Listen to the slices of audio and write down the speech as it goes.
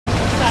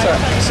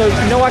So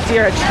Noach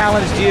had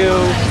challenged you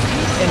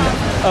in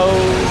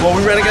Well,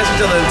 we ran against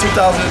each other in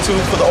 2002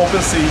 for the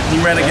open seat. He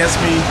ran against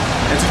me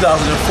in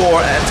 2004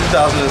 and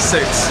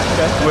 2006,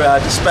 where I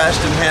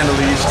dispatched him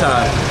handily each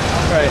time.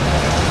 Right.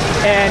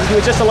 And he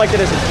was just elected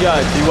as a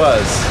judge. He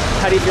was.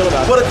 How do you feel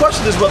about it? Well, the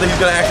question is whether he's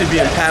going to actually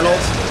be impaneled.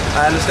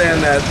 I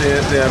understand that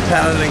the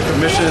impaneling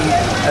commission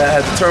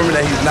has determined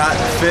that he's not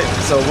fit,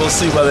 so we'll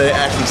see whether they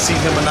actually seat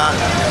him or not.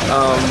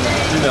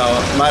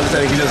 My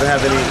understanding he doesn't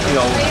have any,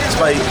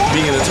 despite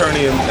being an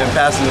attorney and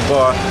passing the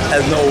bar,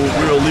 has no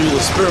real legal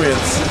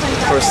experience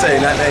per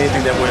se, not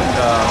anything that would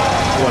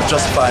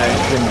justify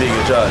him being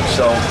a judge.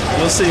 So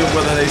we'll see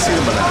whether they seat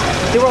him or not.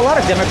 There were a lot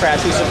of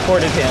Democrats who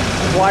supported him.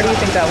 Why do you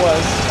think that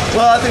was?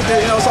 Well, I think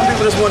that some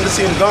people just wanted to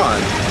see him gone.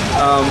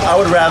 I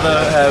would rather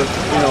have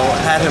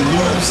had him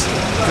lose.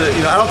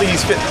 I don't think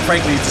he's fit,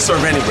 frankly, to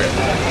serve anywhere.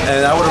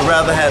 And I would have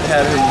rather had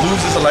him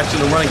lose this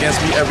election and run against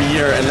me every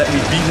year and let me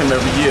beat him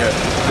every year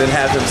than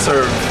have him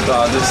serve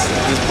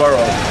this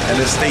borough and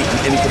this state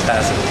in any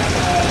capacity.